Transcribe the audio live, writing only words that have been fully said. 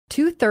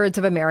2/3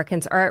 of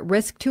Americans are at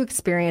risk to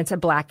experience a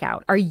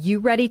blackout. Are you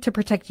ready to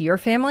protect your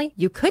family?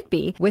 You could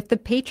be with the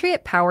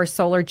Patriot Power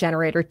Solar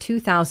Generator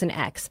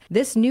 2000X.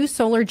 This new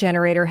solar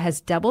generator has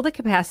double the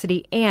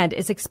capacity and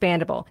is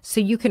expandable,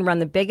 so you can run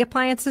the big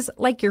appliances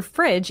like your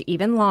fridge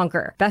even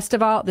longer. Best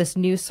of all, this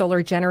new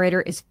solar generator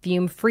is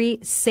fume-free,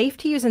 safe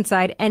to use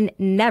inside, and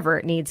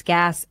never needs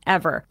gas,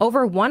 ever.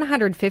 Over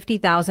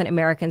 150,000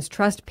 Americans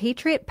trust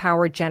Patriot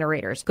Power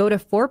generators. Go to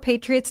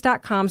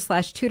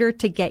 4patriots.com/Tudor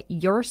to get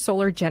your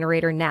solar generator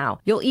now.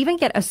 You'll even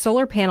get a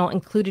solar panel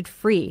included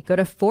free. Go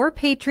to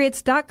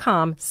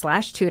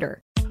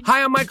 4patriots.com/Tudor.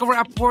 Hi, I'm Michael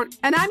Rappaport.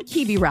 And I'm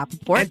Kibi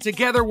Rappaport. And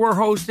together we're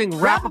hosting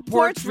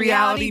Rappaport's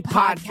Reality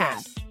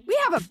Podcast. We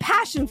have a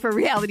passion for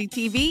reality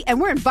TV, and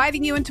we're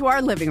inviting you into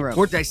our living room.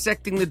 We're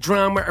dissecting the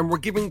drama, and we're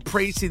giving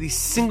praise to the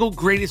single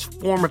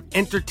greatest form of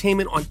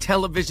entertainment on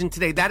television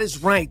today. That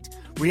is right.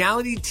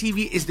 Reality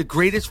TV is the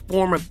greatest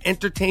form of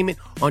entertainment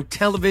on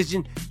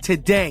television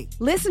today.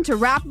 Listen to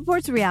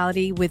Rappaport's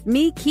Reality with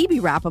me, Kibi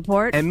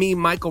Rappaport. And me,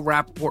 Michael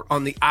Rappaport,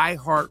 on the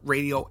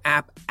iHeartRadio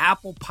app,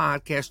 Apple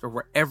Podcast, or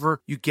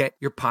wherever you get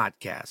your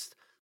podcast.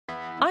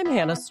 I'm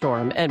Hannah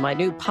Storm, and my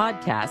new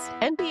podcast,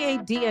 NBA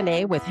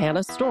DNA with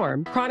Hannah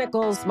Storm,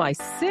 chronicles my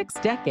 6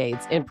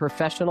 decades in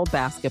professional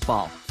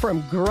basketball.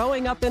 From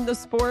growing up in the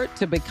sport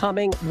to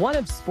becoming one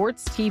of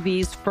sports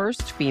TV's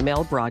first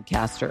female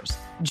broadcasters.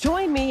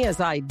 Join me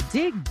as I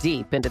dig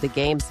deep into the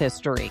game's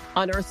history,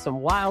 unearth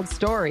some wild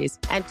stories,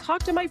 and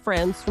talk to my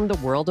friends from the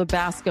world of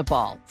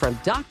basketball, from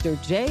Dr.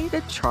 J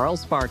to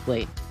Charles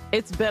Barkley.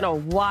 It's been a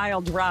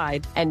wild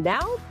ride, and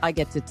now I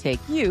get to take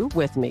you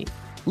with me.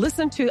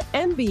 Listen to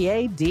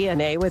NBA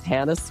DNA with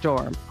Hannah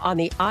Storm on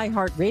the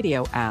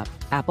iHeartRadio app,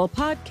 Apple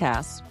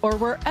Podcasts, or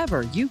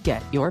wherever you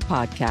get your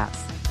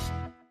podcasts.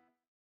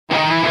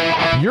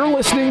 You're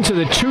listening to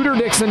the Tudor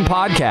Dixon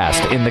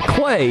Podcast in the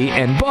Clay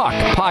and Buck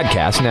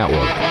Podcast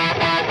Network.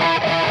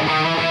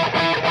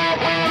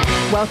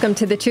 Welcome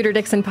to the Tudor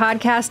Dixon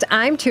Podcast.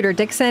 I'm Tudor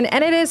Dixon,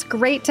 and it is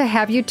great to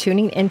have you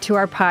tuning into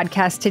our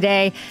podcast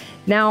today.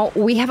 Now,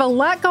 we have a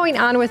lot going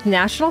on with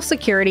national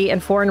security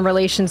and foreign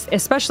relations,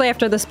 especially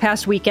after this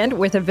past weekend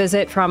with a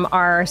visit from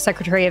our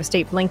Secretary of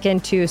State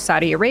Blinken to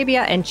Saudi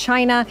Arabia and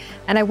China.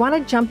 And I want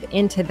to jump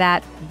into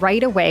that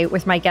right away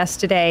with my guest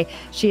today.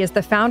 She is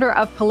the founder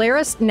of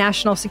Polaris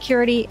National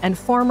Security and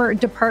former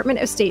Department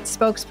of State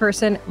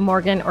spokesperson,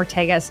 Morgan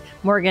Ortagus.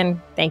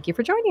 Morgan, thank you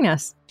for joining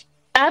us.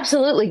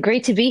 Absolutely.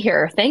 Great to be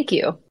here. Thank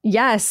you.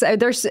 Yes,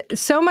 there's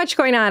so much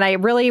going on. I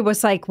really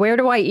was like, where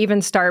do I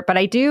even start? But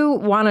I do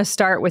want to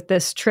start with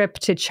this trip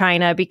to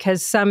China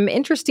because some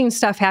interesting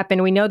stuff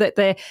happened. We know that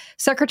the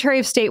Secretary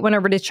of State went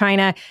over to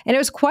China, and it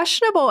was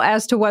questionable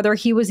as to whether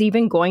he was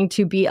even going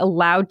to be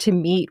allowed to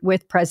meet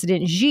with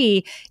President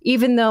Xi,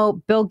 even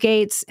though Bill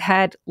Gates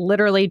had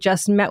literally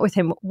just met with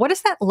him. What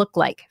does that look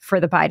like for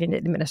the Biden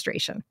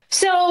administration?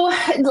 So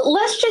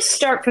let's just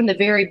start from the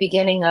very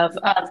beginning of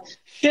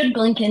should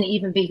Blinken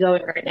even be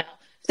going right now?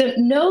 So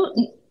no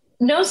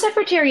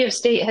Secretary of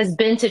State has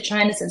been to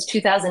China since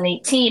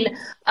 2018.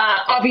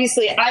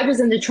 Obviously, I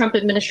was in the Trump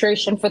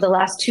administration for the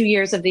last 2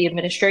 years of the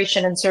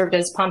administration and served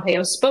as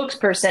Pompeo's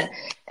spokesperson.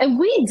 And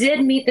we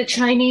did meet the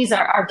Chinese,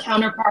 our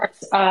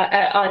counterparts,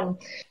 on,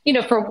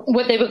 for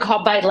what they would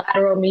call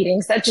bilateral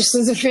meetings. That just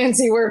is a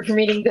fancy word for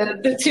meeting.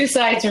 The two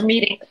sides are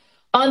meeting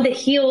on the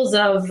heels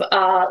of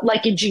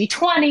like a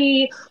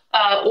G20,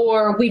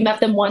 or we met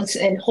them once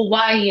in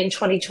Hawaii in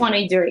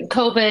 2020 during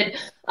COVID.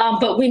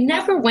 But we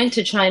never went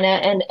to China.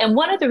 And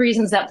one of the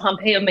reasons that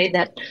Pompeo made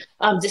that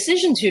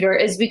decision, Tudor,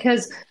 is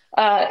because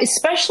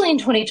especially in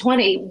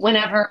 2020,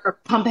 whenever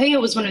Pompeo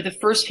was one of the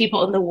first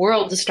people in the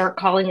world to start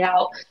calling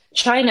out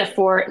China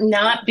for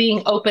not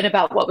being open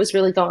about what was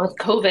really going on with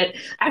COVID.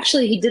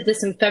 Actually, he did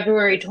this in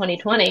February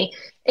 2020.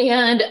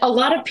 And a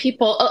lot of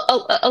people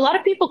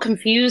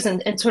confuse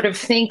and sort of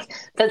think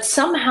that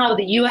somehow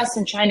the U.S.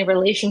 and China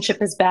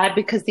relationship is bad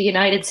because the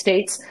United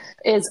States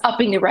is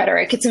upping the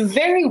rhetoric. It's a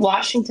very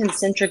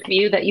Washington-centric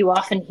view that you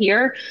often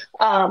hear,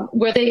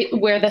 where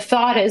the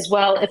thought is,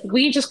 well, if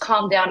we just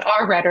calm down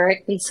our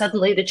rhetoric, then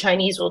suddenly the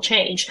Chinese will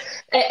change.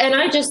 And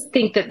I just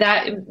think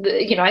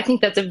I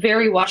think that's a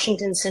very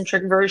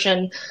Washington-centric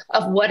version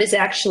of what is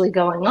actually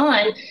going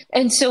on.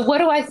 And so what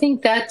do I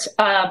think that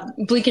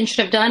Blinken should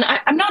have done?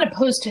 I'm not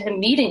opposed to him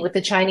meeting with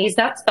the Chinese.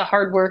 That's the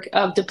hard work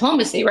of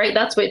diplomacy, right?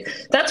 That's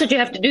what you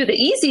have to do. The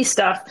easy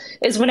stuff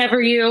is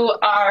whenever you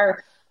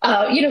are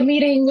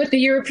meeting with the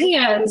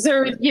Europeans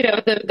or,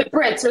 the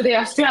Brits or the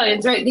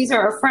Australians, right? These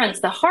are our friends.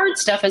 The hard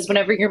stuff is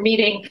whenever you're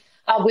meeting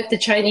with the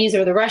Chinese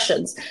or the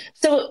Russians.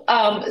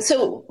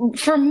 So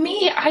for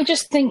me, I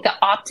just think the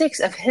optics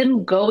of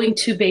him going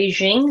to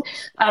Beijing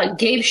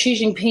gave Xi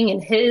Jinping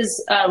and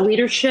his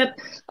leadership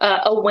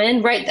a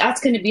win, right?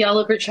 That's going to be all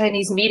over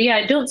Chinese media.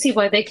 I don't see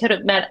why they could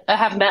have met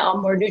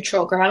on more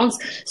neutral grounds.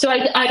 So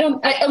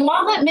and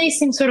while that may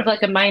seem sort of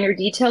like a minor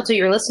detail to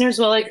your listeners,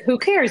 well, like, who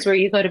cares where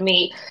you go to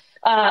meet?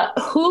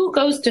 Who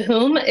goes to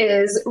whom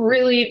is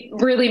really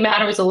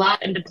matters a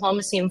lot in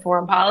diplomacy and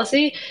foreign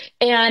policy.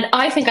 And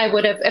I think I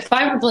would have, if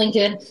I were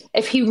Blinken,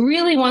 if he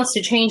really wants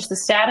to change the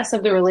status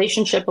of the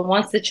relationship and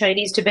wants the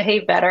Chinese to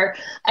behave better,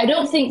 I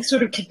don't think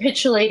sort of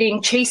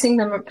capitulating, chasing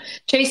them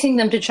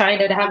to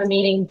China to have a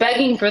meeting,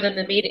 begging for them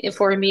to meet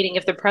for a meeting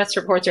if the press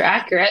reports are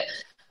accurate.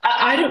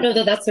 I don't know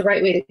that that's the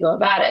right way to go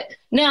about it.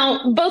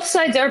 Now, both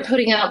sides are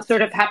putting out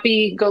sort of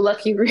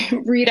happy-go-lucky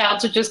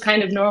readouts, which is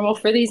kind of normal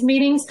for these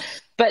meetings.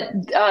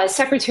 But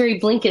Secretary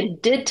Blinken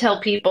did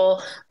tell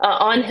people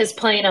on his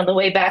plane on the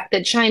way back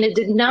that China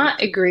did not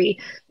agree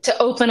to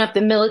open up the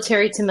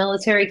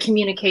military-to-military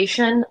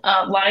communication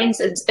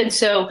lines. And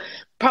so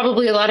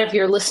probably a lot of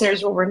your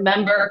listeners will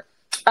remember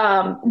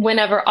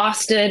whenever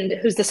Austin,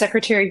 who's the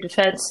Secretary of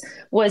Defense,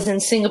 was in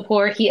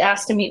Singapore, he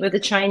asked to meet with the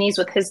Chinese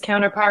with his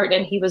counterpart,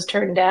 and he was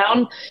turned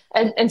down.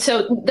 And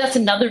so that's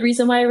another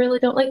reason why I really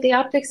don't like the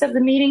optics of the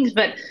meetings.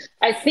 But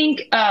I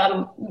think,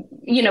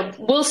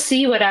 we'll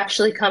see what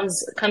actually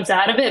comes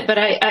out of it. But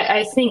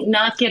I think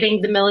not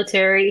getting the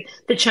military,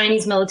 the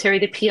Chinese military,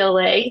 the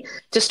PLA,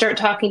 to start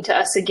talking to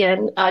us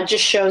again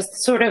just shows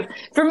sort of,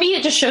 for me,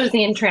 it just shows the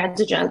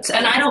intransigence.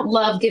 And I don't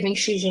love giving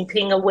Xi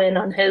Jinping a win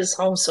on his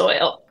home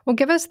soil. Well,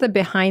 give us the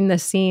behind the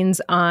scenes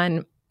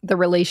on the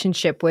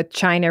relationship with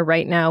China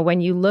right now.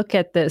 When you look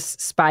at this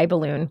spy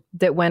balloon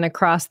that went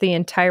across the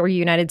entire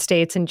United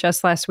States, and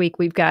just last week,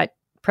 we've got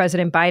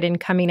President Biden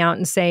coming out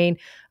and saying,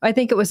 I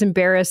think it was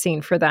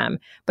embarrassing for them.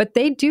 But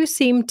they do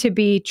seem to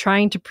be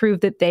trying to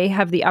prove that they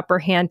have the upper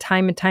hand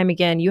time and time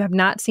again. You have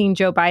not seen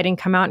Joe Biden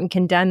come out and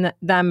condemn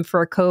them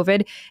for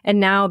COVID.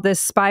 And now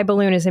this spy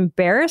balloon is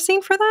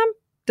embarrassing for them?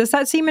 Does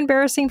that seem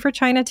embarrassing for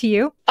China to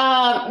you?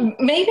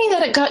 Maybe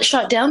that it got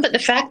shot down, but the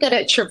fact that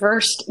it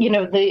traversed,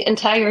 the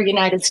entire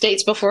United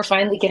States before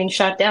finally getting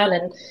shot down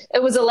and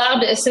it was allowed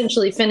to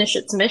essentially finish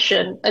its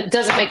mission, it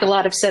doesn't make a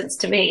lot of sense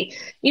to me.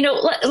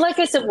 Like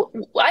I said,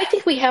 I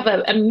think we have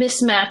a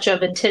mismatch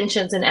of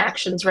intentions and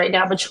actions right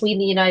now between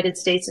the United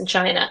States and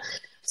China.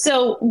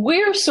 So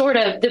we're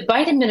the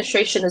Biden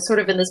administration is sort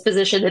of in this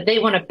position that they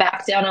want to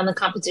back down on the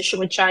competition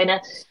with China.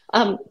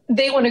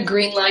 They want to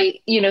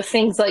greenlight,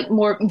 things like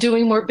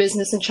doing more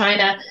business in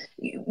China.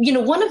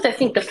 One of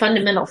the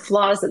fundamental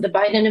flaws that the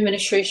Biden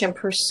administration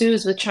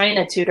pursues with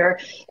China, Tudor,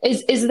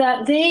 is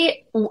that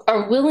they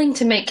are willing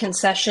to make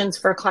concessions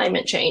for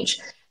climate change.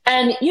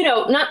 And,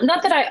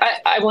 not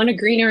that I want a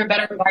greener and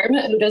better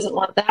environment. Who doesn't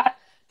want that?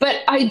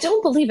 But I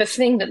don't believe a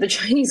thing that the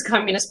Chinese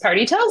Communist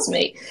Party tells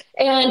me.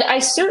 And I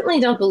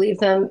certainly don't believe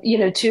them,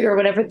 Tudor,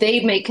 whenever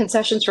they make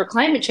concessions for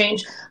climate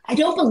change. I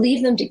don't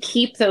believe them to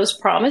keep those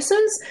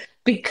promises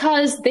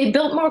because they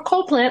built more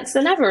coal plants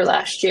than ever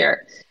last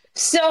year.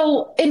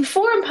 So in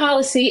foreign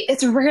policy,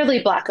 it's rarely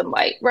black and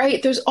white,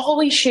 right? There's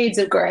always shades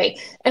of gray.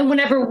 And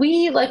whenever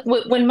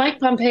when Mike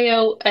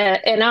Pompeo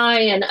and I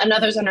and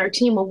others on our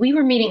team, when we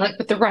were meeting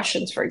with the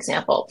Russians, for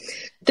example,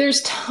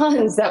 there's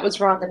tons that was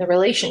wrong in the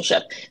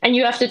relationship. And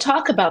you have to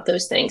talk about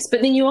those things.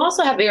 But then you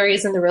also have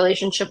areas in the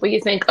relationship where you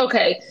think,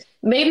 okay,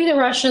 maybe the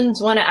Russians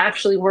want to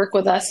actually work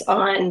with us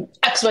on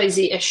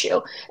XYZ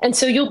issue. And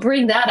so you'll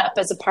bring that up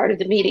as a part of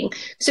the meeting.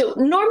 So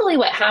normally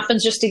what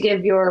happens, just to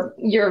give your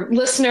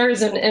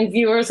listeners and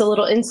viewers a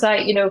little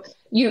insight,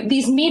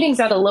 these meetings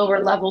at a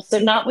lower level, so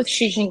not with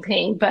Xi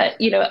Jinping, but,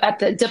 at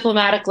the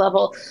diplomatic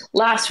level,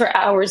 last for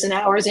hours and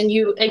hours. And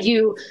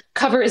you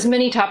cover as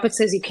many topics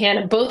as you can.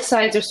 And both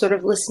sides are sort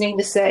of listening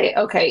to say,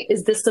 okay,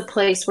 is this the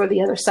place where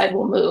the other side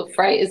will move,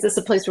 right? Is this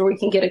a place where we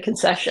can get a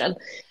concession?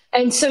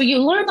 And so you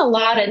learn a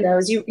lot in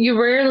those.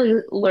 You rarely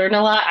learn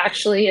a lot,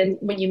 actually. And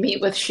when you meet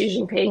with Xi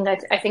Jinping,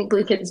 I think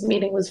Blinken's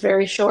meeting was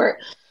very short.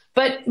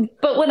 But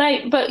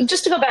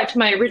just to go back to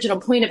my original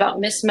point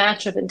about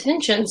mismatch of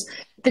intentions,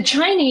 the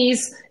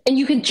Chinese, and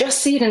you can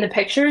just see it in the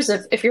pictures.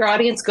 If your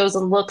audience goes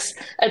and looks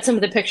at some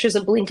of the pictures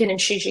of Blinken and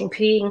Xi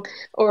Jinping,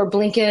 or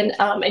Blinken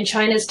and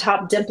China's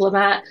top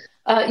diplomat,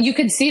 you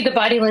can see the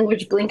body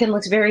language. Blinken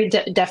looks very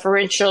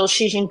deferential.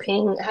 Xi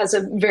Jinping has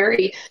a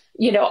very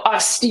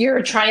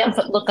austere,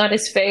 triumphant look on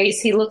his face.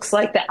 He looks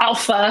like the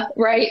alpha,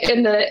 right,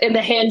 in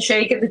the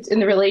handshake in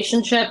the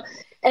relationship.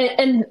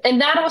 And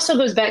that also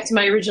goes back to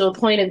my original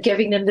point of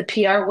giving them the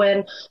PR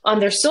win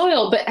on their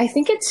soil. But I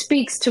think it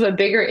speaks to a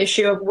bigger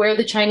issue of where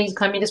the Chinese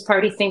Communist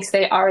Party thinks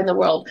they are in the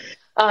world.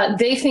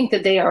 They think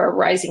that they are a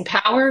rising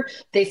power.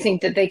 They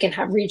think that they can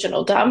have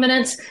regional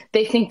dominance.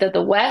 They think that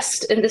the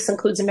West, and this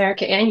includes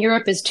America and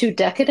Europe, is too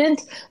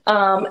decadent,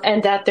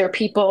 and that their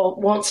people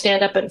won't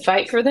stand up and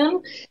fight for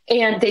them.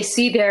 And they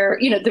see their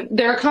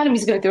economy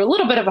is going through a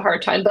little bit of a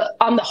hard time, but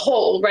on the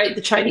whole, right,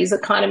 the Chinese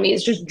economy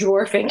is just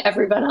dwarfing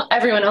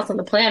everyone else on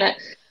the planet.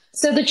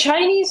 So the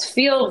Chinese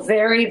feel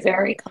very,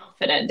 very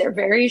confident. They're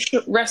very,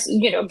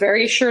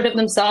 very assured of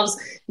themselves.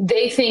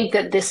 They think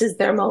that this is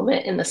their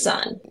moment in the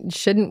sun.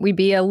 Shouldn't we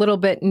be a little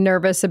bit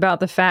nervous about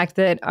the fact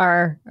that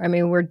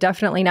we're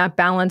definitely not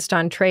balanced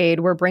on trade.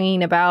 We're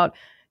bringing about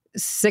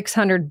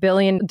 $600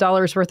 billion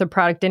worth of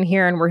product in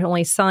here and we're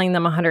only selling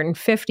them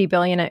 $150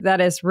 billion.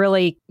 That is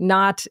really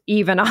not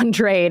even on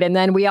trade. And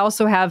then we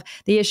also have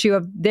the issue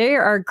of they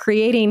are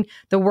creating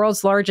the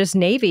world's largest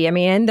Navy. I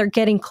mean, and they're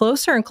getting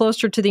closer and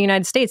closer to the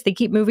United States. They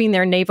keep moving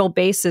their naval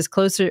bases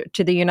closer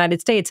to the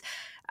United States.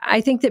 I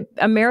think that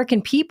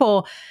American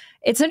people,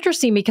 it's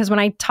interesting because when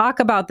I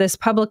talk about this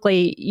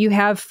publicly, you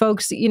have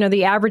folks,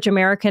 the average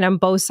American on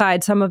both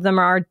sides, some of them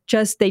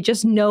they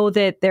just know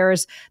that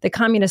there's the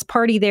Communist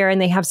Party there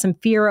and they have some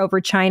fear over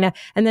China.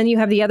 And then you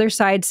have the other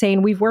side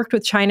saying, we've worked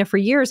with China for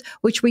years,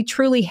 which we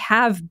truly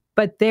have,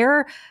 but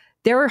their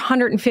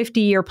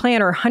 150-year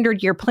plan or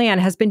 100-year plan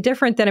has been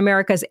different than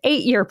America's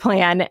 8-year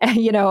plan,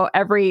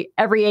 every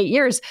 8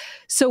 years.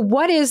 So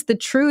what is the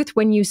truth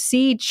when you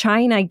see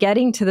China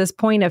getting to this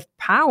point of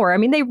power? I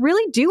mean, they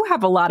really do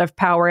have a lot of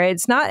power.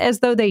 It's not as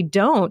though they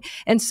don't.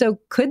 And so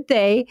could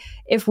they,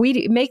 if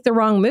we make the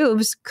wrong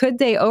moves, could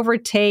they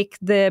overtake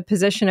the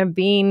position of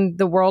being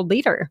the world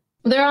leader?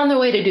 They're on their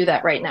way to do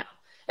that right now.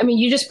 I mean,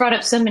 you just brought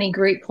up so many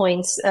great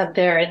points up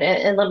there,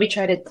 and let me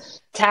try to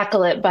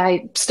tackle it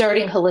by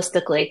starting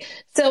holistically.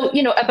 So,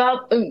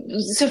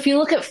 so if you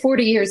look at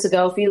 40 years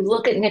ago, if you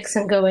look at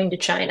Nixon going to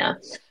China,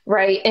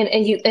 right,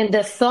 and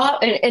the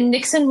thought, and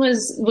Nixon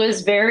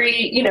was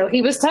very,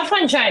 he was tough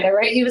on China,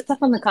 right? He was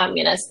tough on the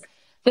communists.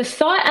 The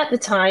thought at the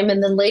time,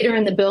 and then later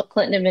in the Bill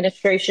Clinton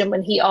administration,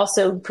 when he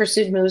also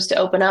pursued moves to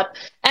open up,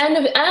 and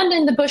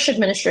in the Bush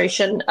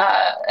administration,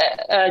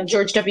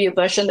 George W.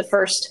 Bush in the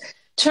first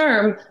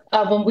term,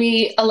 when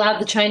we allowed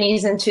the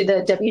Chinese into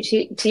the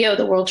WTO,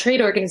 the World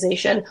Trade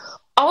Organization,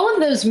 all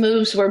of those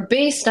moves were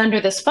based under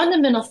this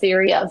fundamental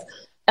theory of,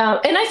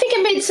 and I think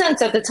it made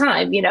sense at the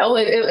time,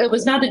 it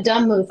was not a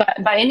dumb move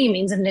by any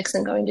means of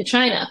Nixon going to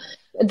China.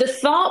 The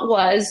thought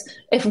was,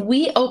 if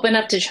we open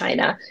up to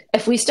China,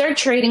 if we start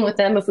trading with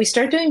them, if we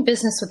start doing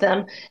business with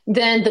them,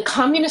 then the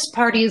Communist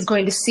Party is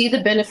going to see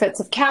the benefits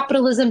of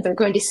capitalism. They're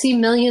going to see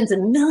millions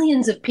and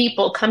millions of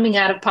people coming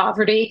out of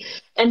poverty,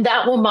 and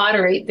that will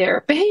moderate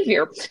their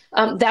behavior.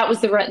 That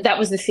was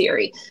the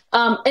theory.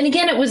 And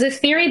again, it was a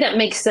theory that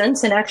makes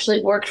sense and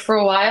actually worked for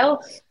a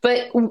while.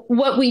 But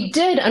what we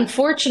did,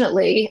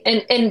 unfortunately,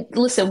 and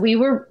listen, we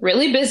were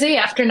really busy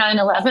after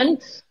 9/11,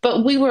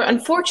 but we were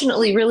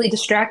unfortunately really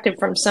distracted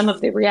from some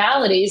of the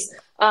realities.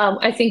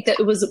 I think that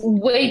it was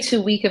way too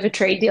weak of a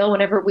trade deal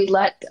whenever we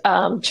let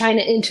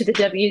China into the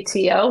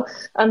WTO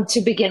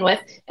to begin with.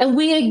 And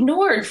we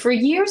ignored for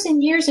years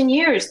and years and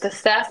years the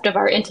theft of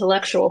our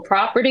intellectual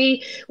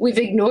property. We've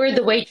ignored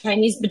the way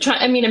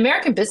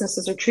American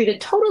businesses are treated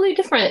totally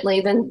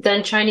differently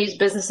than Chinese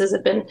businesses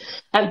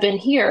have been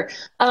here.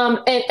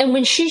 And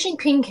when Xi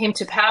Jinping came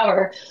to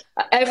power,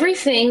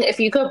 everything, if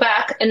you go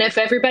back and if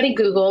everybody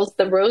Googles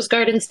the Rose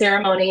Garden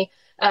ceremony,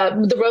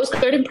 the Rose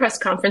Garden press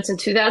conference in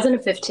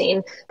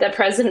 2015 that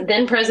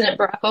then President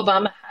Barack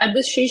Obama had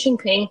with Xi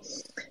Jinping,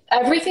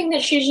 everything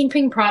that Xi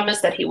Jinping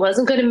promised, that he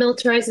wasn't going to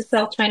militarize the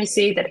South China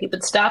Sea, that he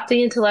would stop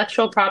the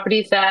intellectual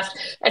property theft.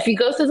 If you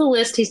go through the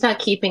list, he's not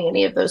keeping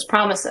any of those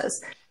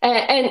promises.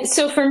 And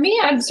so for me,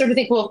 I'm sort of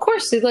thinking, well, of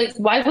course,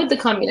 why would the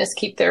communists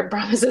keep their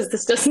promises?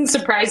 This doesn't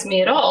surprise me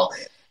at all.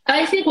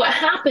 I think what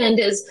happened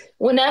is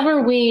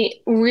whenever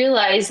we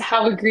realized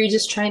how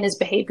egregious China's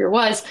behavior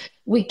was,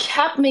 we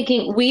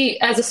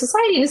as a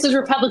society, and this is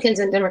Republicans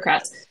and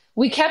Democrats,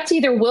 we kept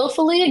either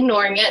willfully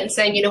ignoring it and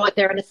saying, you know what,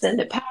 they're an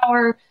ascendant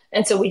power,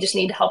 and so we just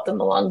need to help them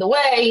along the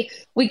way.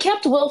 We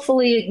kept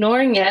willfully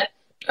ignoring it,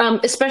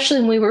 especially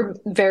when we were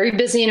very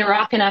busy in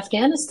Iraq and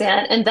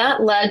Afghanistan, and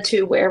that led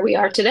to where we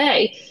are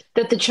today,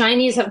 that the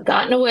Chinese have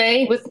gotten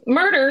away with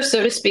murder,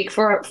 so to speak,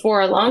 for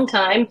a long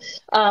time,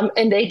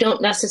 and they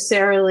don't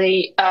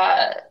necessarily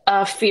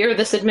fear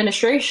this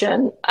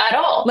administration at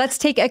all. Let's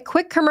take a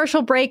quick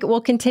commercial break.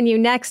 We'll continue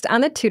next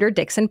on the Tudor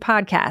Dixon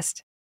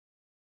podcast.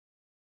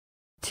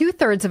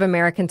 2/3 of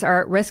Americans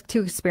are at risk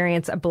to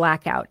experience a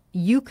blackout.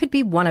 You could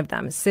be one of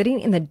them, sitting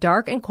in the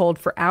dark and cold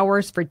for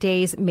hours, for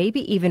days,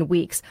 maybe even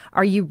weeks.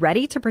 Are you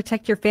ready to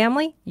protect your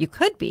family? You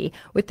could be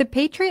with the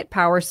Patriot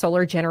Power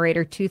Solar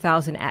Generator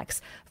 2000X.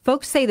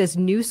 Folks say this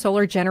new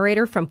solar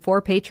generator from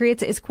 4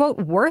 Patriots is, quote,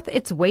 worth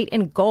its weight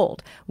in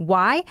gold.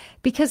 Why?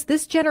 Because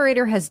this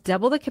generator has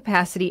double the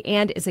capacity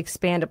and is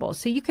expandable,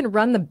 so you can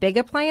run the big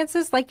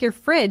appliances like your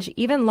fridge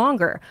even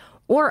longer,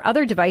 or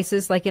other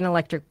devices like an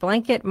electric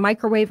blanket,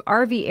 microwave,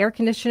 RV air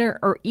conditioner,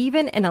 or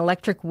even an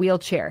electric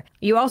wheelchair.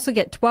 You also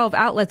get 12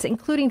 outlets,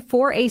 including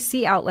 4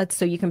 AC outlets,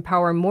 so you can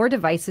power more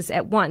devices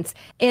at once,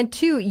 and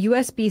 2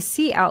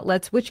 USB-C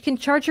outlets, which can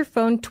charge your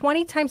phone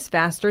 20 times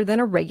faster than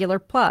a regular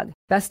plug.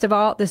 Best of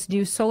all, this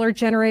new solar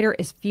generator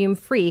is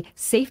fume-free,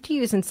 safe to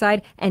use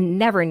inside, and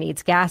never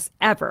needs gas,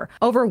 ever.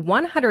 Over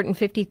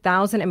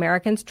 150,000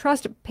 Americans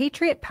trust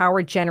Patriot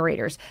Power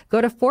generators.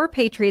 Go to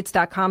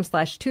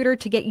 4patriots.com/Tudor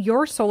to get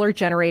your solar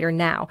generator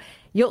now.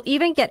 You'll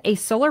even get a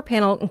solar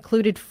panel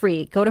included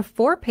free. Go to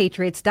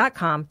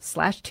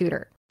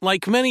 4patriots.com/Tudor.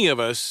 Like many of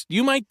us,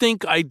 you might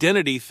think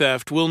identity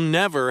theft will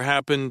never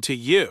happen to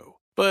you.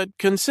 But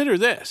consider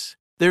this.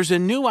 There's a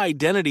new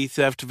identity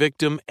theft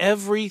victim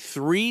every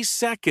 3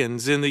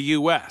 seconds in the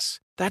U.S.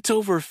 That's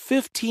over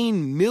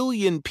 15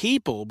 million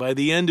people by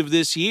the end of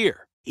this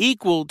year,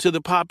 equal to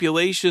the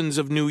populations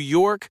of New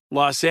York,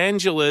 Los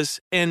Angeles,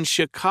 and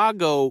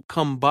Chicago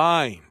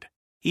combined.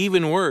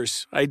 Even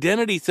worse,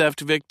 identity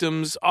theft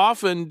victims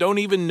often don't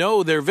even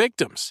know they're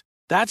victims.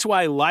 That's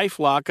why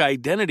LifeLock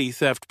Identity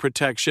Theft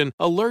Protection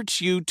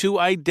alerts you to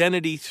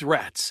identity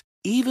threats,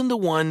 even the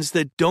ones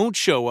that don't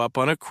show up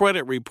on a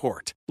credit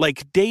report,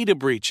 like data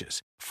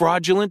breaches,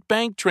 fraudulent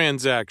bank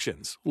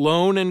transactions,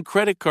 loan and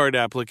credit card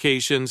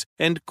applications,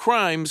 and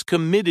crimes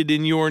committed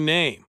in your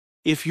name.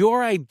 If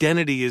your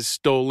identity is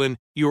stolen,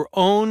 your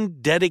own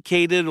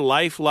dedicated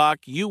LifeLock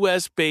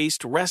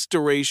U.S.-based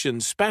restoration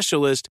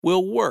specialist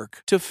will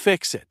work to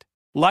fix it.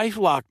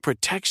 LifeLock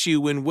protects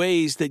you in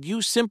ways that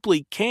you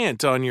simply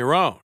can't on your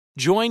own.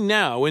 Join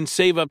now and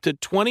save up to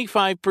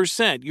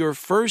 25% your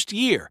first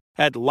year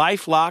at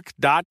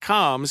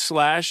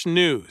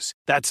LifeLock.com/news.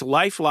 That's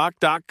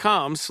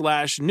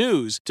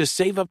LifeLock.com/news to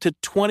save up to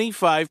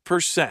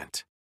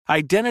 25%.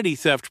 Identity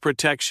theft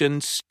protection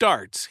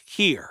starts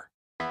here.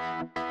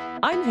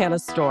 I'm Hannah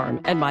Storm,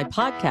 and my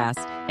podcast,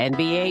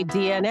 NBA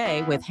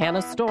DNA with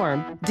Hannah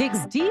Storm,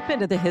 digs deep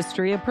into the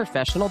history of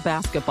professional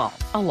basketball,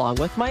 along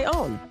with my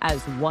own, as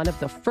one of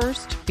the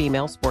first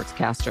female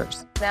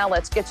sportscasters. Now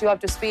let's get you up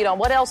to speed on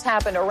what else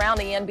happened around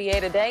the NBA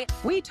today.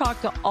 We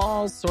talk to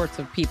all sorts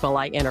of people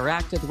I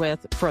interacted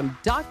with, from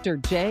Dr.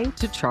 J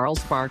to Charles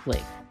Barkley,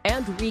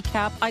 and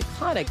recap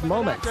iconic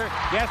moments.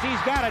 Yes,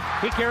 he's got it.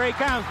 Here he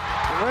comes.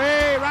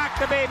 We rock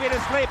the baby to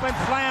sleep and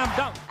slam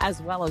dunk.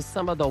 As well as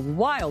some of the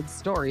wild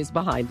stories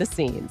behind the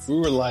scenes. We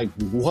were like,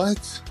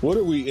 what? What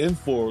are we in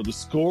for? The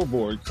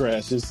scoreboard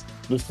crashes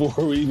before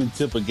we even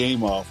tip a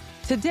game off.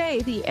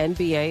 Today, the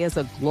NBA is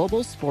a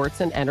global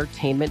sports and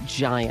entertainment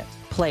giant.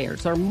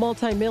 Players are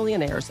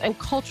multimillionaires and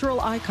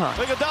cultural icons.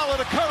 Iguodala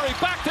to Curry,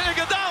 back to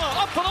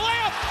Iguodala, up for the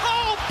layup.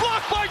 Oh,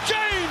 blocked by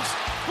James.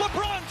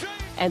 LeBron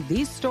James. And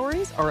these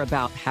stories are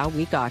about how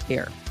we got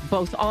here,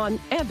 both on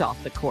and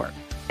off the court.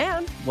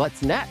 And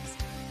what's next?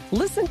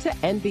 Listen to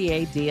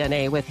NBA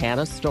DNA with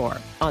Hannah Storm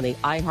on the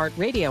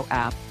iHeartRadio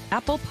app,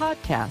 Apple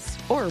Podcasts,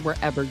 or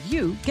wherever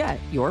you get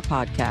your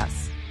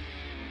podcasts.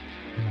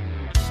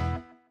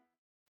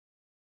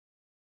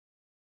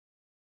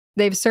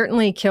 They've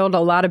certainly killed a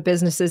lot of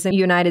businesses in the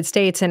United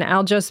States. And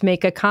I'll just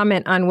make a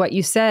comment on what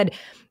you said,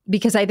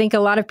 because I think a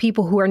lot of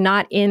people who are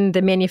not in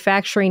the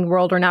manufacturing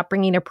world or not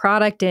bringing a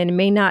product in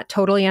may not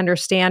totally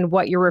understand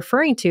what you're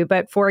referring to.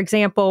 But for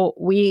example,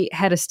 we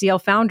had a steel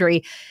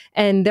foundry,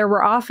 and there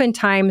were often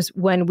times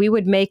when we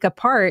would make a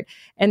part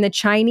and the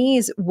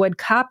Chinese would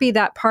copy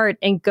that part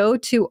and go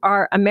to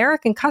our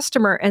American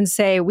customer and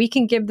say, we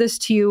can give this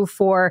to you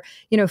for,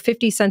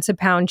 50 cents a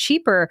pound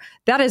cheaper.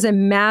 That is a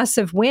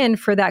massive win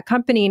for that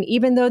company. And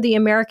even though the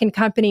American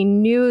company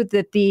knew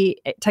that the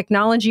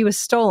technology was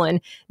stolen,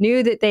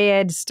 knew that they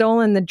had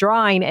stolen the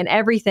drawing and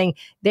everything,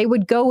 they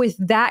would go with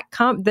that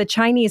the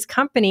Chinese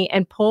company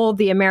and pull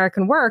the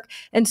American work.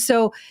 And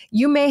so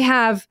you may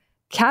have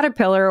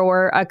Caterpillar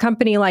or a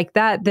company like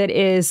that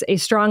is a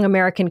strong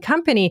American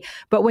company.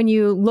 But when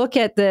you look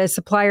at the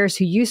suppliers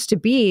who used to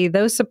be,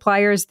 those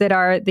suppliers that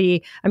are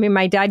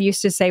my dad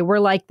used to say, we're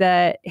like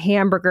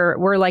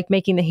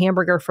making the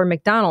hamburger for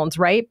McDonald's,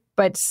 right?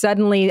 But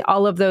suddenly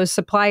all of those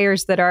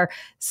suppliers that are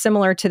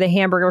similar to the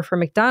hamburger for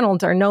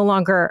McDonald's are no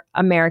longer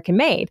American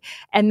made.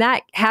 And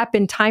that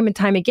happened time and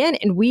time again.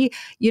 And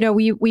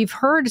we've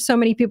heard so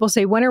many people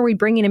say, when are we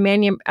bringing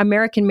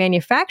American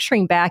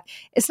manufacturing back?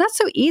 It's not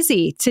so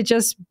easy to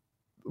just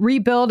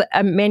rebuild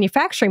a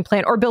manufacturing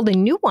plant or build a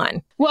new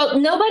one. Well,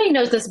 nobody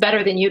knows this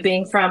better than you,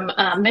 being from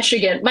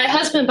Michigan. My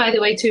husband, by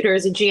the way, Tudor,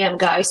 is a GM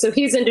guy, so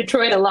he's in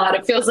Detroit a lot.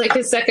 It feels like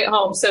his second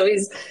home. So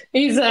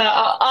he's an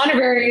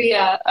honorary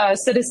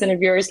citizen of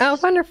yours. Oh,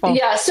 wonderful.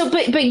 Yeah. So,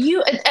 but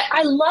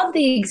I love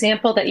the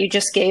example that you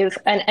just gave,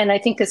 and I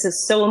think this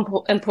is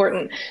so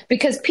important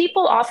because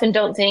people often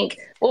don't think,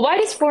 well, why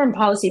does foreign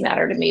policy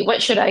matter to me? What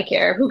should I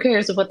care? Who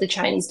cares of what the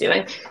Chinese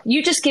doing?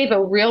 You just gave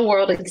a real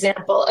world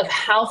example of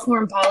how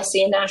foreign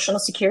policy and national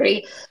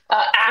security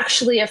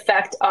actually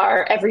affect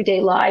our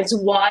everyday lives,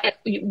 why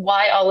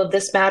all of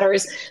this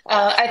matters.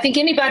 I think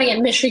anybody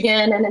in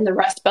Michigan and in the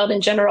Rust Belt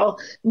in general,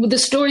 the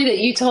story that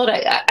you told,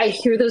 I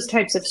hear those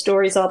types of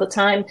stories all the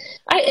time.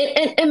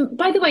 And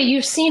by the way,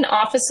 you've seen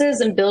offices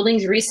and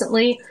buildings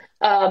recently,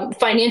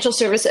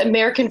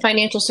 American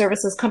financial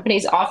services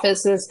companies'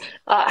 offices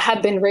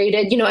have been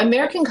raided.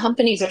 American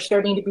companies are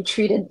starting to be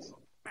treated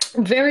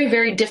very,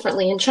 very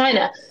differently in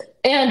China.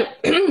 And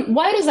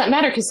why does that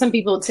matter? Because some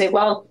people would say,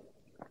 well,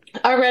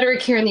 our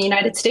rhetoric here in the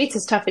United States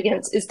is tough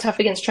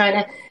against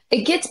China.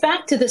 It gets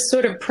back to this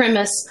sort of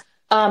premise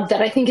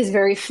that I think is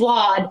very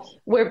flawed,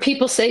 where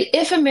people say,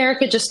 if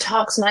America just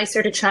talks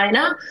nicer to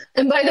China,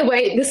 and by the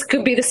way, this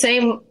could be the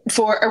same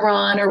for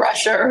Iran or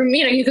Russia, or,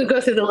 you could go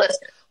through the list.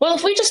 Well,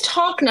 if we just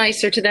talk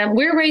nicer to them,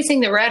 we're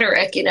raising the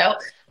rhetoric,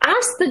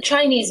 Ask the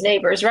Chinese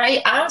neighbors,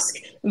 right? Ask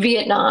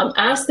Vietnam,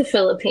 ask the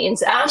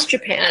Philippines, ask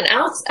Japan,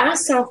 ask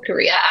South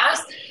Korea,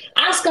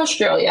 ask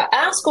Australia,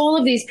 ask all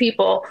of these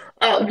people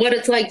what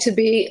it's like to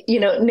be,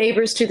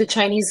 neighbors to the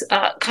Chinese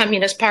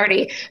Communist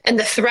Party and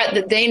the threat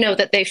that they know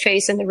that they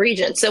face in the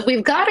region. So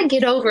we've got to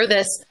get over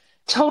this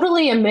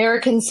totally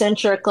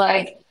American-centric,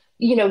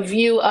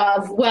 view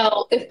of,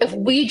 well, if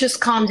we just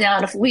calm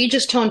down, if we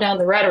just tone down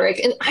the rhetoric.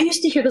 And I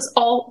used to hear this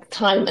all the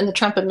time in the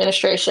Trump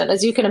administration,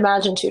 as you can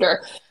imagine,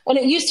 Tudor. And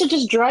it used to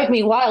just drive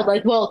me wild.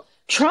 Like, well,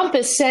 Trump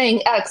is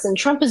saying X and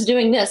Trump is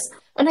doing this.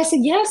 And I said,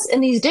 yes.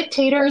 And these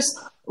dictators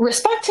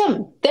respect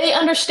him. They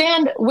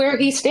understand where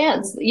he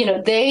stands.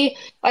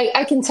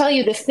 I can tell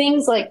you the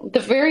things like the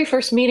very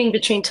first meeting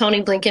between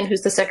Tony Blinken,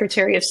 who's the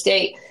Secretary of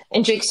State,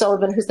 and Jake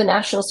Sullivan, who's the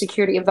National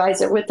Security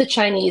Advisor, with the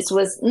Chinese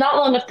was not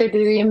long after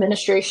the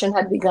administration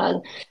had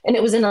begun. And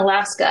it was in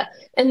Alaska.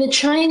 And the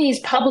Chinese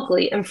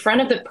publicly, in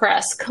front of the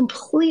press,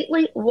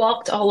 completely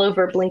walked all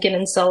over Blinken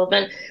and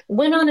Sullivan,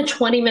 went on a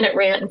 20-minute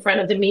rant in front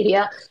of the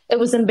media. It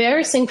was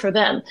embarrassing for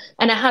them.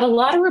 And I had a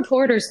lot of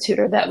reporters,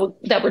 Tudor, that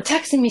were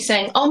texting me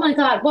saying, oh, my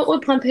God, what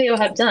would Pompeo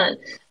have done?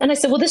 And I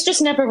said, well, this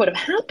just never would have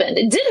happened.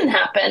 It didn't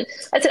happen.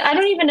 I said, I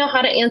don't even know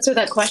how to answer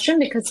that question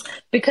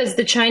because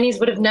the Chinese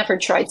would have never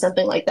tried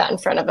something like that in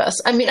front of us.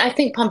 I mean, I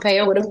think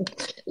Pompeo would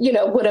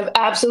have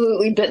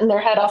absolutely bitten their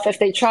head off if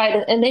they tried,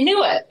 and they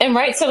knew it. And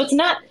right. So it's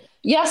not.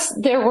 Yes,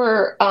 there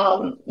were,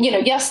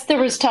 yes, there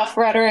was tough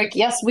rhetoric.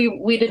 Yes,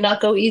 we did not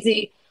go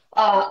easy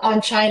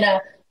on China.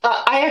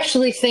 I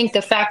actually think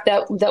the fact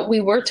that we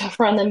were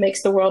tougher on them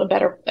makes the world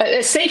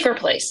a safer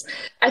place.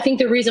 I think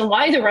the reason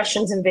why the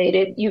Russians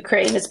invaded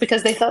Ukraine is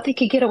because they thought they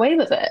could get away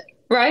with it,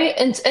 right?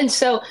 And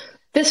so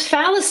this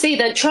fallacy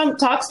that Trump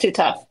talks too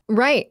tough.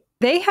 Right.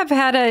 They have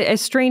had a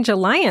strange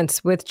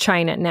alliance with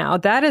China now.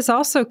 That is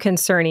also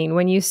concerning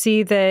when you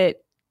see that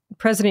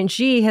President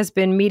Xi has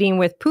been meeting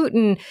with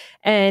Putin,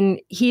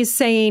 and he's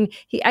saying,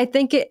 I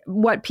think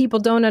what people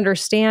don't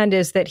understand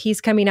is that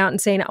he's coming out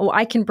and saying, oh,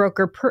 I can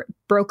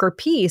broker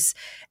peace.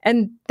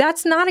 And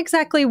that's not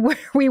exactly where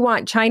we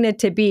want China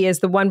to be, as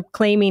the one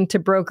claiming to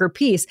broker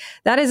peace.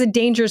 That is a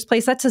dangerous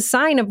place. That's a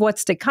sign of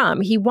what's to come.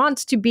 He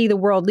wants to be the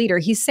world leader.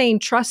 He's saying,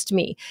 trust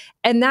me.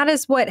 And that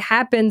is what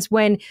happens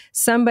when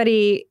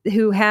somebody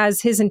who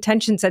has his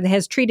intentions and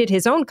has treated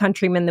his own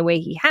countrymen the way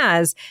he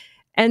has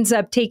ends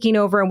up taking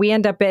over, and we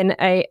end up in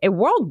a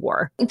world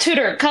war.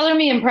 Tudor, color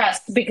me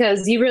impressed,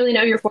 because you really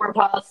know your foreign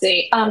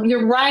policy.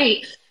 You're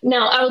right.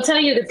 Now, I will tell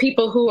you that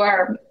people who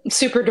are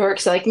super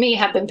dorks like me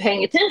have been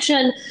paying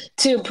attention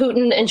to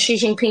Putin and Xi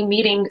Jinping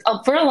meeting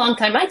for a long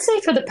time. I'd say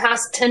for the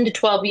past 10 to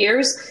 12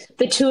 years,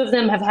 the two of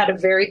them have had a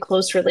very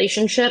close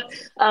relationship.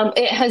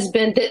 It has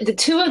been the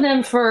two of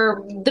them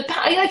for,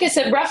 like I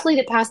said, roughly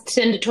the past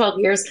 10 to 12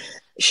 years.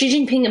 Xi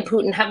Jinping and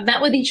Putin have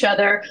met with each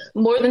other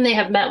more than they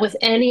have met with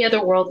any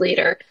other world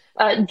leader.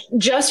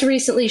 Just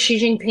recently, Xi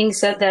Jinping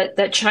said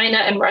that China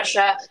and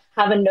Russia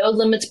have a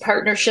no-limits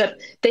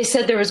partnership. They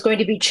said there was going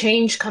to be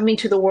change coming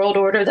to the world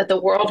order that the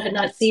world had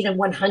not seen in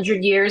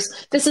 100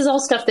 years. This is all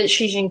stuff that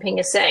Xi Jinping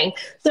is saying.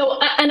 So,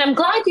 and I'm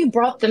glad you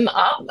brought them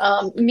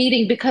up,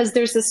 meeting, because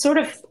there's this sort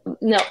of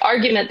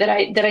argument that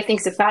I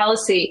think is a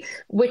fallacy,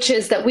 which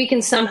is that we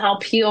can somehow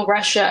peel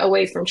Russia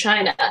away from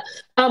China.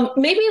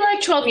 Maybe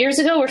like 12 years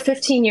ago or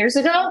 15 years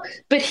ago,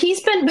 but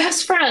he's been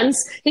best friends.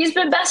 He's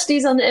been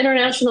besties on the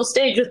international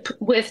stage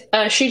with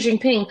Xi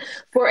Jinping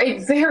for a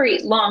very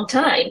long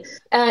time.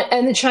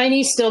 And the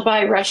Chinese still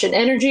buy Russian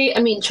energy.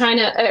 I mean,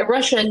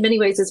 Russia in many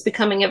ways is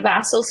becoming a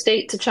vassal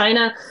state to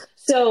China.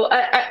 So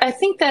I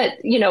think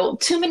that,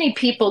 too many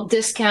people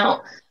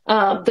discount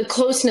the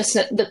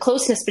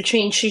closeness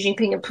between Xi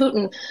Jinping and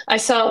Putin. I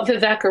saw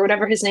Vivek, or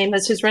whatever his name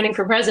is, who's running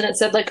for president,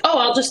 said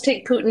I'll just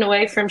take Putin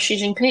away from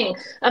Xi Jinping.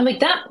 I'm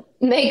like, that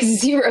makes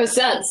zero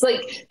sense.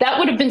 Like, that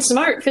would have been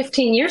smart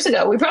 15 years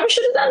ago. We probably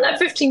should have done that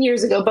 15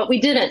 years ago, but we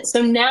didn't.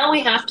 So now we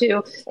have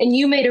to, and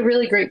you made a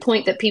really great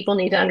point that people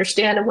need to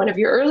understand. In one of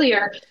your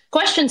earlier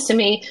questions to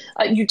me,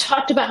 you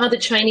talked about how the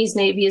Chinese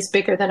Navy is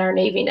bigger than our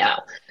Navy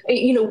now.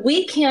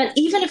 We can't,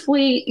 even if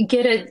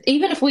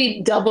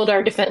we doubled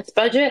our defense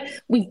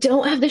budget, we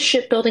don't have the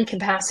shipbuilding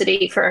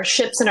capacity for our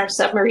ships and our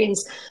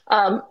submarines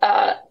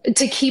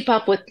to keep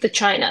up with the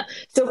China.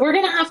 So we're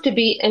going to have to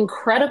be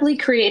incredibly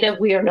creative.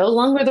 We are no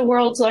longer the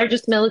world's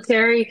largest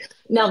military.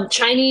 Now,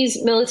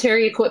 Chinese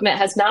military equipment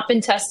has not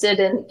been tested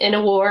in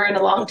a war in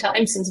a long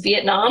time, since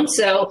Vietnam.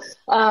 So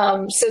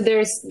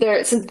there's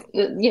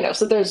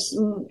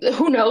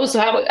who knows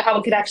how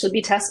it could actually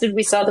be tested.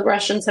 We saw the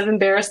Russians have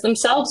embarrassed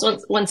themselves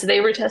once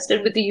they were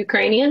tested with the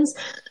Ukrainians.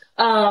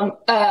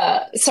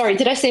 Sorry,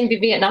 did I say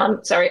Vietnam?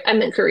 Sorry, I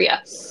meant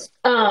Korea.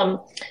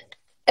 So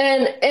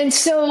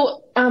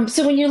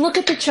when you look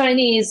at the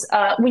Chinese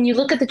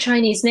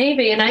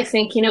Navy, and I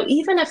think,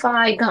 even if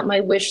I got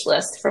my wish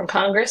list from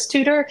Congress,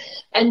 Tudor,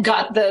 and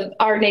got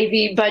our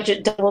Navy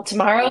budget doubled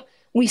tomorrow,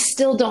 we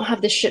still don't have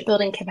the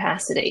shipbuilding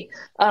capacity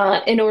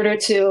in order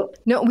to.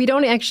 No, we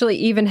don't actually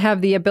even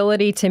have the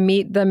ability to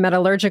meet the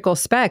metallurgical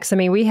specs. I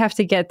mean, we have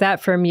to get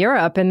that from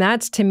Europe. And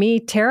that's, to me,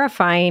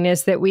 terrifying,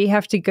 is that we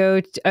have to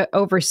go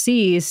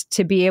overseas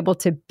to be able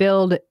to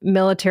build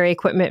military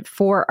equipment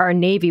for our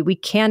Navy. We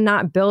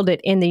cannot build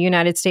it in the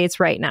United States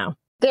right now.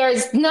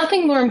 There's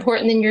nothing more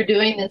important than you're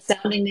doing than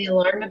sounding the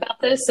alarm about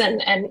this.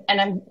 And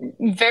I'm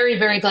very,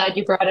 very glad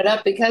you brought it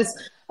up, because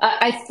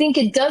I think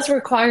it does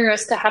require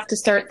us to have to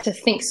start to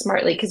think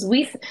smartly, because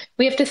we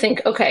have to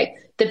think, okay,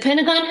 the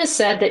Pentagon has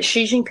said that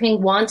Xi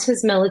Jinping wants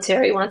his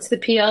military, wants the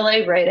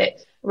PLA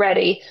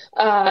ready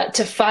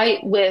to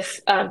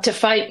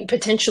fight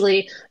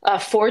potentially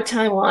for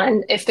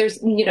Taiwan. If there's,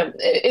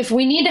 if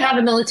we need to have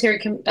a military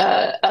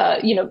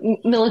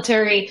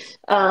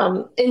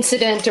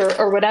incident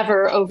or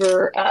whatever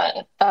over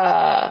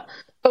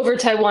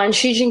Taiwan,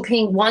 Xi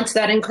Jinping wants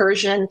that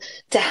incursion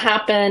to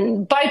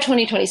happen by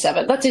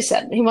 2027. That's what he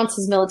said. He wants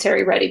his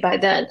military ready by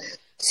then.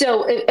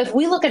 So if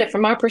we look at it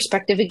from our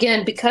perspective,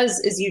 again, because,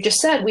 as you just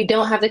said, we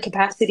don't have the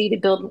capacity to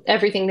build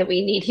everything that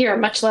we need here,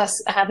 much less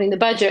having the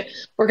budget,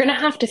 we're going to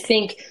have to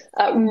think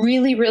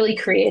really, really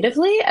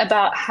creatively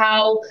about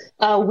how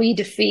we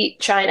defeat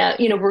China.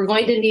 We're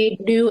going to need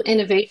new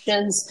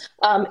innovations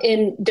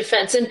in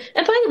defense. And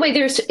by the way,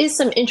 there is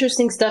some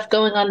interesting stuff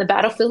going on the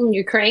battlefield in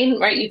Ukraine,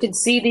 right? You can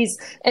see these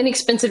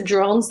inexpensive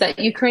drones that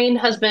Ukraine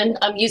has been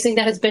using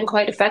that has been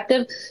quite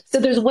effective. So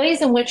there's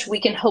ways in which we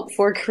can hope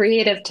for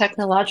creative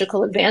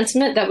technological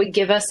advancement that would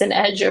give us an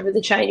edge over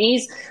the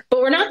Chinese, but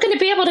we're not going to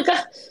be able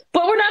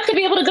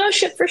to go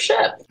ship for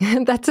ship.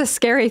 That's a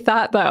scary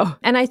thought, though.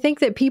 And I think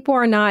that people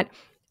are not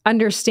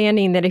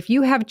understanding that if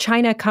you have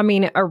China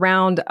coming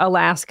around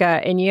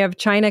Alaska and you have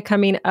China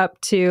coming up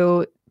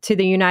to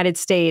the United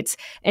States,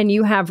 and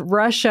you have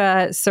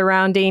Russia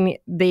surrounding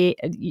the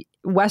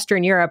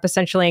Western Europe,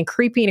 essentially, and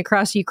creeping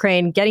across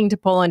Ukraine, getting to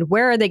Poland,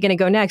 where are they going to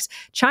go next?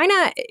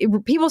 China,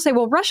 people say,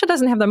 well, Russia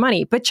doesn't have the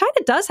money, but China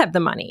does have the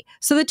money.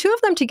 So the two of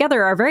them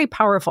together are very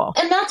powerful.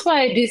 And that's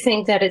why I do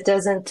think that it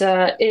doesn't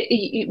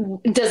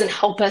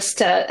help us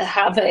to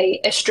have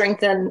a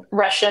strengthened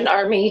Russian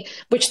army,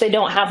 which they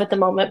don't have at the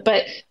moment.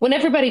 But when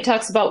everybody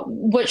talks about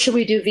what should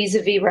we do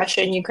vis-a-vis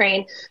Russia and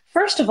Ukraine,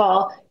 first of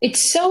all,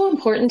 it's so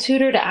important,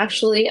 Tudor, to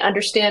actually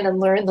understand and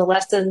learn the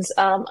lessons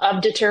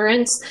of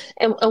deterrence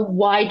and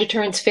why deterrence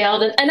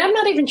failed. And I'm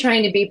not even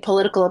trying to be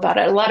political about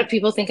it. A lot of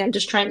people think I'm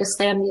just trying to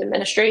slam the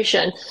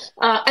administration.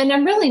 And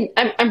I'm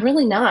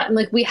really not. I'm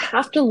like, we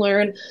have to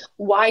learn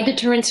why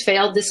deterrence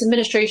failed. This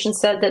administration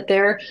said that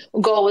their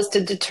goal was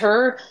to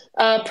deter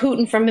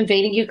Putin from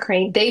invading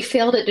Ukraine. They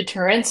failed at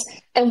deterrence.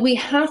 And we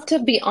have to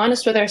be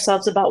honest with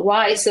ourselves about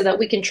why, so that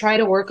we can try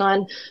to work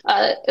on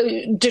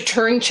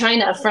deterring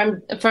China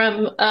from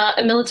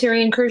a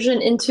military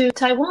incursion into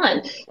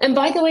Taiwan. And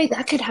by the way,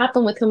 that could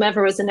happen with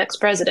whomever was the next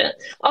president.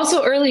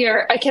 Also,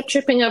 earlier, I kept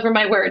tripping over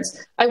my words.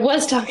 I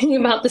was talking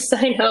about the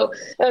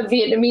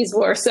Sino-Vietnamese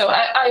war, so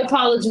I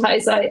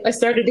apologize. I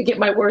started to get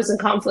my wars and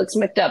conflicts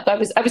mixed up. I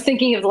was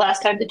thinking of the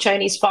last time the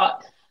Chinese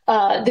fought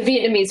the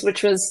Vietnamese,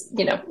 which was,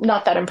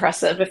 not that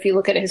impressive if you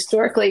look at it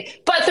historically,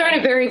 but they're in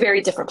a very,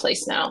 very different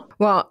place now.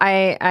 Well,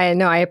 I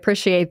know, I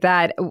appreciate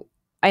that.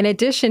 In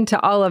addition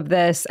to all of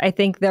this, I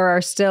think there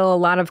are still a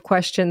lot of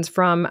questions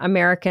from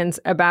Americans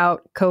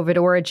about COVID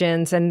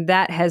origins, and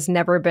that has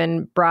never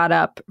been brought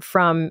up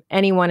from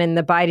anyone in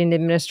the Biden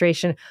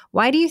administration.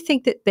 Why do you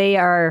think that they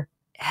are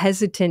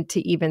hesitant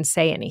to even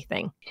say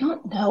anything? I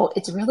don't know.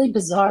 It's really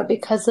bizarre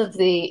because of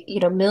the,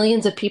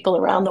 millions of people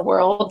around the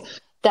world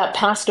that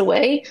passed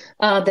away,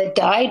 that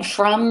died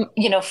from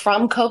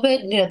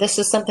COVID. This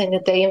is something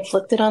that they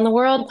inflicted on the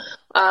world.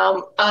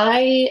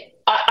 I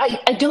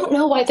don't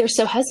know why they're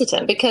so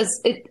hesitant,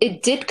 because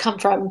it did come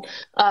from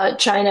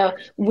China.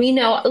 We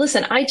know,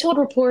 listen, I told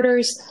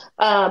reporters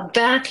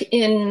back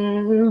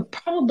in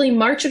probably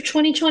March of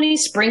 2020,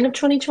 spring of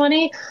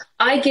 2020,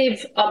 I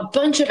gave a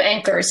bunch of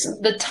anchors,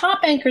 the top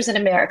anchors in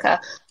America,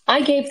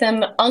 I gave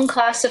them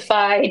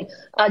unclassified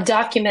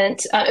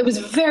document. It was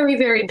a very,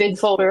 very big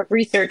folder of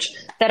research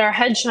that our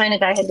head China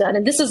guy had done.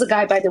 And this is a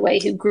guy, by the way,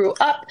 who grew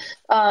up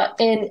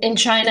in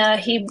China.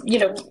 He,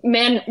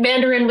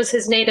 Mandarin was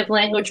his native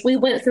language.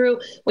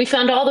 We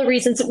found all the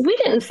reasons. We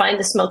didn't find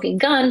the smoking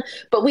gun,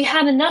 but we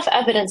had enough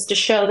evidence to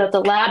show that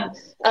the lab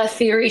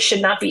theory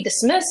should not be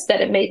dismissed,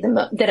 that it made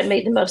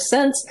the most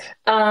sense.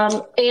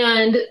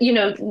 And,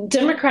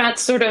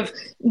 Democrats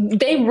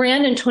they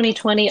ran in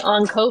 2020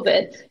 on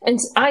COVID. And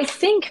I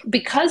think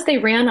because they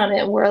ran on it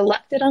and were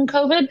elected on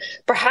COVID,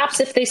 perhaps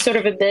if they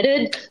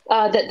admitted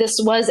that this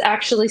was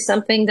actually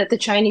something that the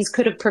Chinese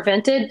could have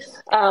prevented,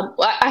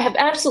 I have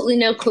absolutely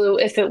no clue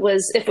if it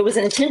was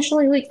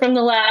intentionally leaked from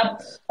the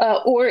lab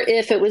or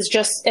if it was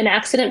just an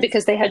accident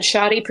because they had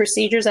shoddy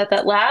procedures at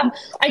that lab.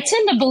 I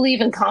tend to believe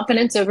in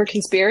competence over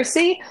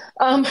conspiracy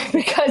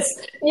because,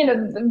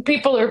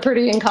 people are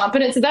pretty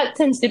incompetent. So that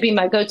tends to be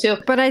my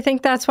go-to. But I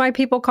think that's why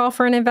people call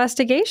for an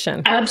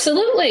investigation.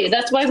 Absolutely.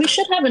 That's why we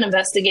should have an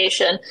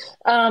investigation.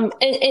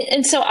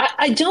 And so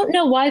I don't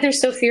know why they're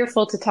so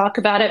fearful to talk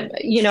about it.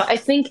 I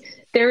think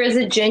there is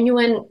a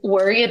genuine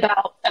worry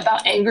about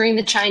angering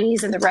the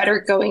Chinese and the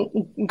rhetoric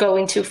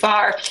going too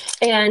far.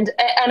 And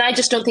I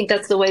just don't think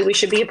that's the way we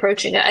should be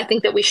approaching it. I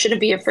think that we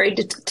shouldn't be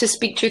afraid to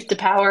speak truth to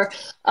power.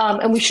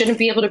 And we shouldn't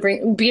be able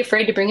to be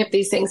afraid to bring up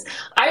these things.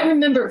 I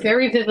remember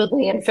very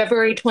vividly in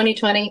February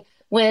 2020,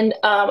 when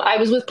I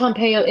was with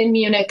Pompeo in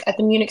Munich at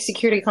the Munich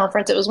Security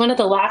Conference. It was one of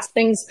the last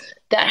things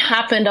that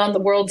happened on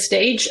the world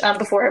stage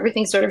before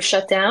everything sort of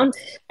shut down.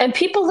 And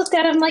people looked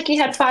at him like he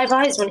had five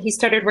eyes when he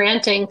started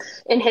ranting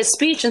in his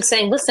speech and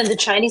saying, listen, the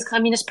Chinese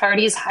Communist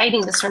Party is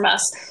hiding this from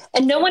us.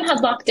 And no one had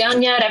locked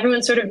down yet.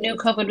 Everyone sort of knew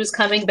COVID was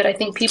coming, but I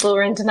think people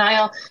were in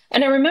denial.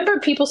 And I remember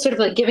people sort of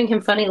like giving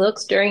him funny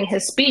looks during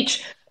his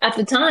speech at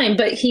the time,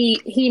 but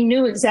he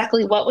knew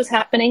exactly what was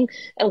happening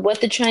and what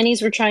the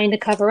Chinese were trying to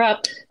cover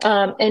up.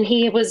 And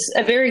he was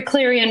a very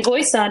clarion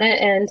voice on it.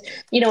 And,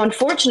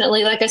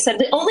 unfortunately, like I said,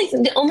 the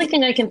only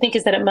thing I can think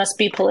is that it must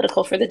be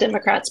political for the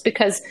Democrats,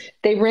 because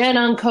they ran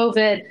on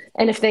COVID.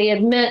 And if they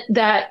admit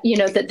that,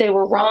 that they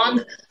were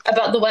wrong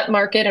about the wet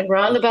market and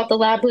wrong about the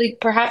lab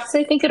leak, perhaps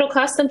they think it'll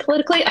cost them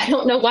politically. I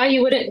don't know why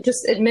you wouldn't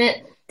just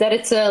admit that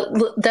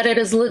it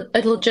is a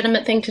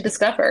legitimate thing to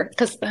discover,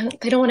 because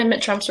they don't want to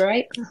admit Trump's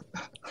right.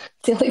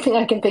 It's the only thing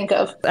I can think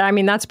of. I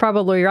mean, that's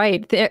probably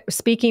right.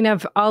 Speaking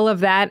of all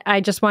of that,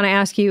 I just want to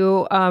ask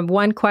you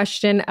one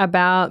question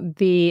about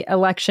the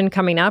election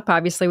coming up.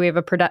 Obviously, we have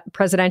a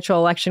presidential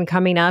election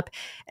coming up,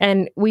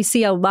 and we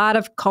see a lot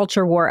of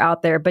culture war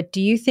out there. But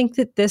do you think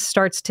that this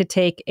starts to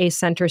take a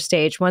center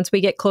stage? Once we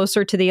get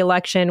closer to the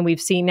election,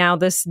 we've seen now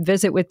this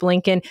visit with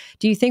Blinken.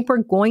 Do you think we're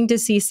going to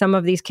see some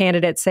of these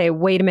candidates say,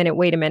 wait a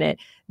minute,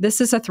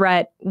 this is a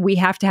threat. We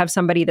have to have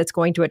somebody that's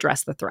going to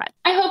address the threat?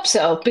 I hope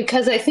so,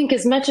 because I think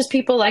as much as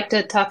people like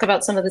to talk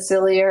about some of the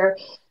sillier,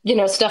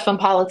 stuff in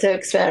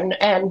politics and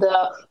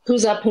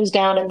who's up, who's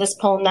down in this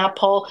poll and that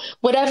poll,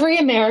 what every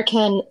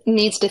American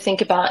needs to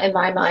think about, in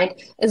my mind,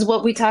 is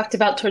what we talked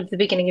about towards the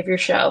beginning of your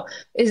show,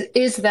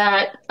 is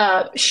that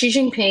Xi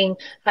Jinping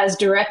has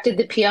directed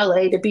the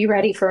PLA to be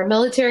ready for a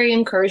military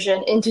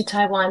incursion into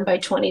Taiwan by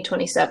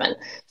 2027.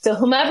 So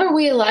whomever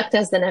we elect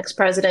as the next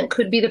president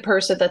could be the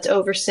person that's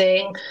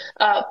overseeing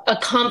a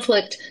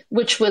conflict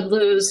which would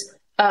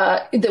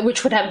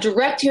which would have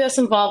direct U.S.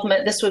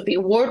 involvement. This would be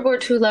World War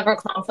II level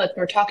conflict.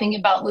 We're talking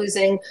about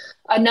losing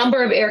a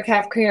number of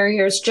aircraft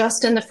carriers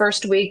just in the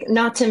first week,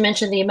 not to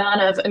mention the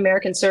amount of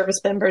American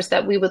service members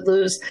that we would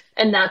lose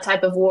in that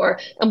type of war.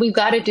 And we've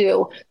got to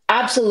do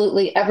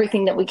absolutely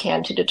everything that we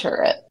can to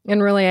deter it.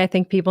 And really, I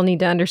think people need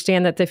to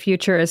understand that the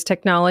future is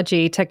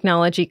technology.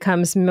 Technology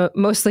comes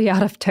mostly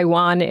out of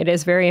Taiwan. It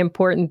is very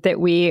important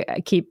that we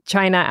keep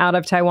China out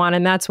of Taiwan.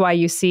 And that's why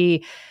you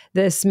see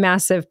this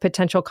massive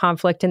potential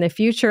conflict in the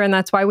future. And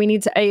that's why we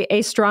need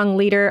a strong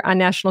leader on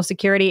national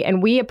security.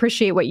 And we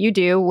appreciate what you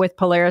do with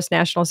Polaris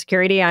National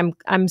Security.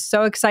 I'm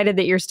so excited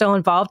that you're still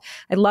involved.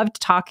 I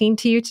loved talking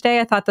to you today.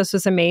 I thought this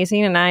was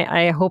amazing. And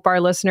I hope our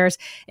listeners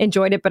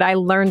enjoyed it, but I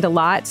learned a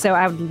lot. So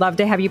I would love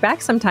to have you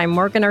back sometime.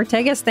 Morgan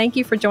Ortegas, thank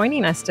you for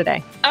joining us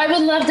today. I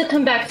would love to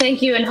come back.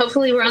 Thank you. And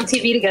hopefully we're on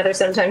TV together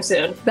sometime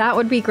soon. That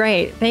would be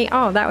great.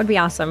 That would be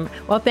awesome.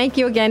 Well, thank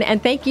you again.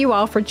 And thank you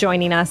all for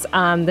joining us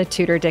on the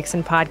Tudor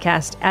Dixon podcast.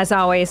 As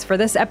always, for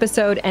this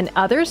episode and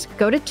others,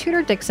 go to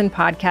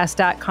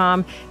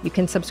TudorDixonPodcast.com. You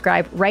can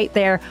subscribe right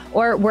there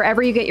or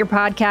wherever you get your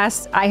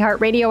podcasts,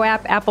 iHeartRadio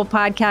app, Apple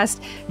Podcast.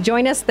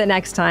 Join us the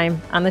next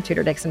time on the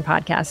Tudor Dixon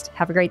Podcast.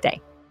 Have a great day.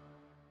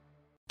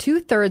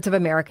 2/3 of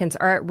Americans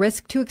are at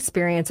risk to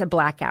experience a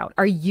blackout.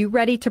 Are you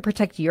ready to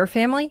protect your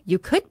family? You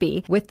could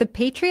be with the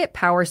Patriot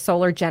Power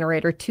Solar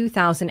Generator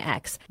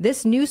 2000X.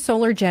 This new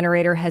solar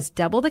generator has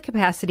double the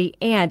capacity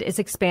and is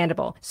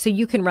expandable, so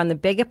you can run the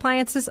big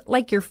appliances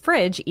like your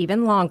fridge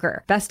even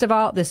longer. Best of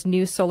all, this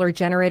new solar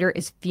generator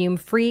is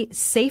fume-free,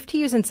 safe to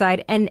use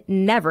inside, and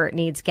never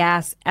needs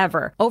gas,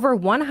 ever. Over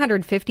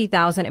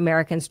 150,000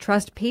 Americans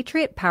trust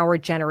Patriot Power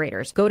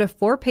generators. Go to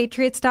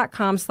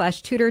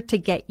 4patriots.com/Tudor to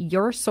get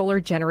your solar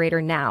generator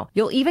now.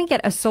 You'll even get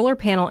a solar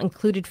panel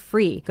included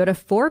free. Go to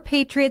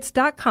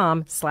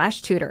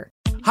 4patriots.com/Tudor.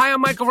 Hi,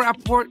 I'm Michael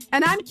Rappaport.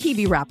 And I'm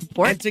Kibi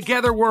Rappaport. And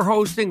together we're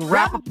hosting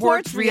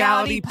Rappaport's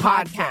Reality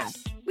Podcast.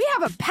 We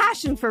have a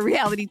passion for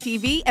reality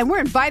TV, and we're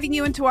inviting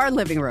you into our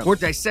living room. We're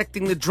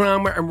dissecting the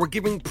drama, and we're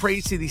giving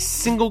praise to the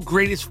single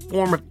greatest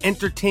form of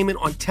entertainment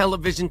on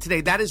television today.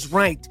 That is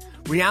right.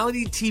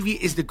 Reality TV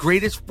is the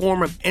greatest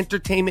form of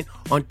entertainment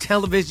on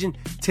television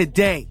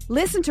today.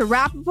 Listen to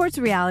Rappaport's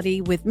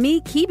Reality with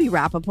me, Kibi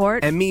Rappaport.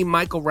 And me,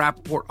 Michael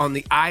Rappaport, on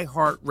the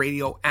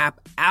iHeartRadio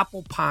app,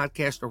 Apple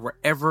Podcast, or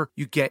wherever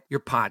you get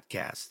your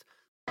podcast.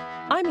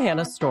 I'm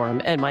Hannah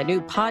Storm, and my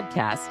new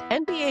podcast,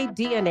 NBA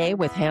DNA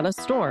with Hannah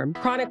Storm,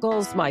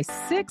 chronicles my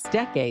 6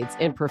 decades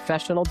in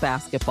professional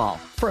basketball.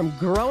 From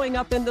growing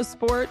up in the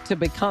sport to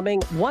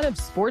becoming one of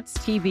sports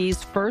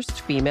TV's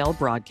first female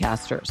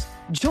broadcasters.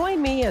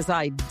 Join me as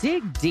I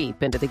dig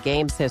deep into the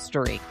game's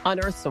history,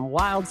 unearth some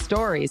wild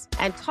stories,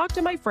 and talk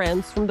to my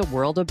friends from the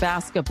world of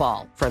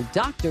basketball, from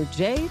Dr.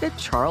 J to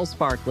Charles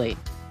Barkley.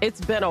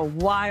 It's been a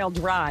wild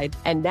ride,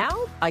 and now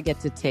I get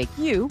to take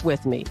you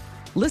with me.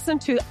 Listen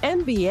to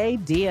NBA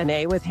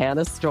DNA with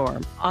Hannah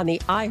Storm on the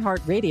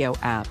iHeartRadio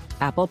app,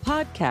 Apple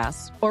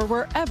Podcasts, or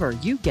wherever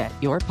you get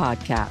your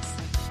podcasts.